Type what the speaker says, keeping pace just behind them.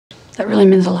That really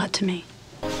means a lot to me.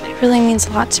 It really means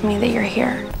a lot to me that you're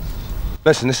here.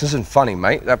 Listen, this isn't funny,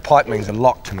 mate. That pipe means a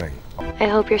lot to me. I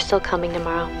hope you're still coming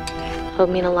tomorrow. It would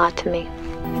mean a lot to me.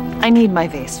 I need my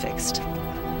vase fixed.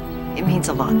 It means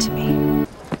a lot to me.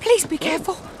 Please be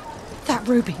careful. That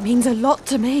ruby means a lot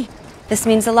to me. This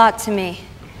means a lot to me.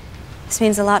 This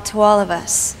means a lot to all of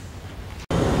us.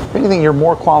 If anything, you're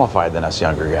more qualified than us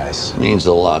younger guys. Means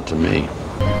a lot to me.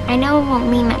 I know it won't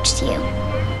mean much to you,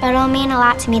 but it'll mean a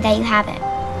lot to me that you have it.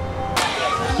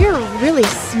 You're really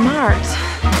smart.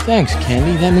 Thanks,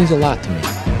 Candy. That means a lot to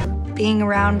me. Being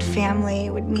around family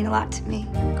would mean a lot to me.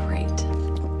 Great.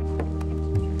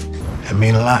 It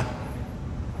mean a lot.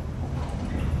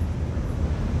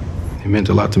 It meant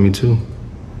a lot to me, too.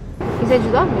 You said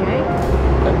you love me, right?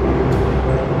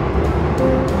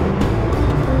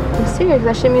 I'm serious.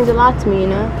 That shit means a lot to me, you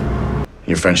know?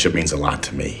 Your friendship means a lot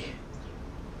to me.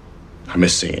 I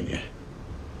miss seeing you.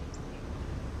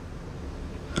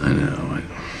 I know.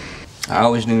 I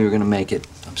always knew you were going to make it.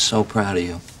 I'm so proud of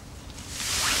you.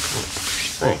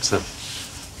 Thanks.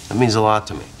 That means a lot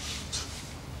to me.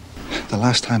 The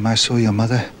last time I saw your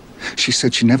mother, she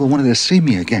said she never wanted to see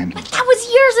me again. That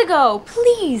was years ago.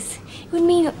 Please. It would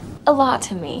mean a lot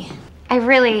to me. I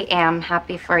really am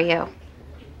happy for you.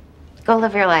 Go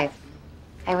live your life.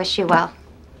 I wish you well.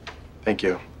 Thank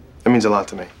you. That means a lot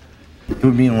to me. It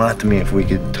would mean a lot to me if we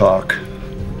could talk.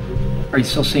 Are you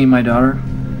still seeing my daughter?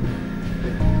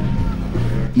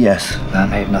 Yes.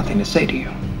 Then I have nothing to say to you.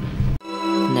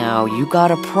 Now, you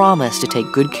gotta promise to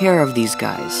take good care of these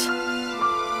guys.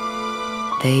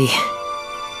 They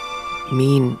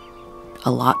mean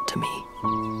a lot to me.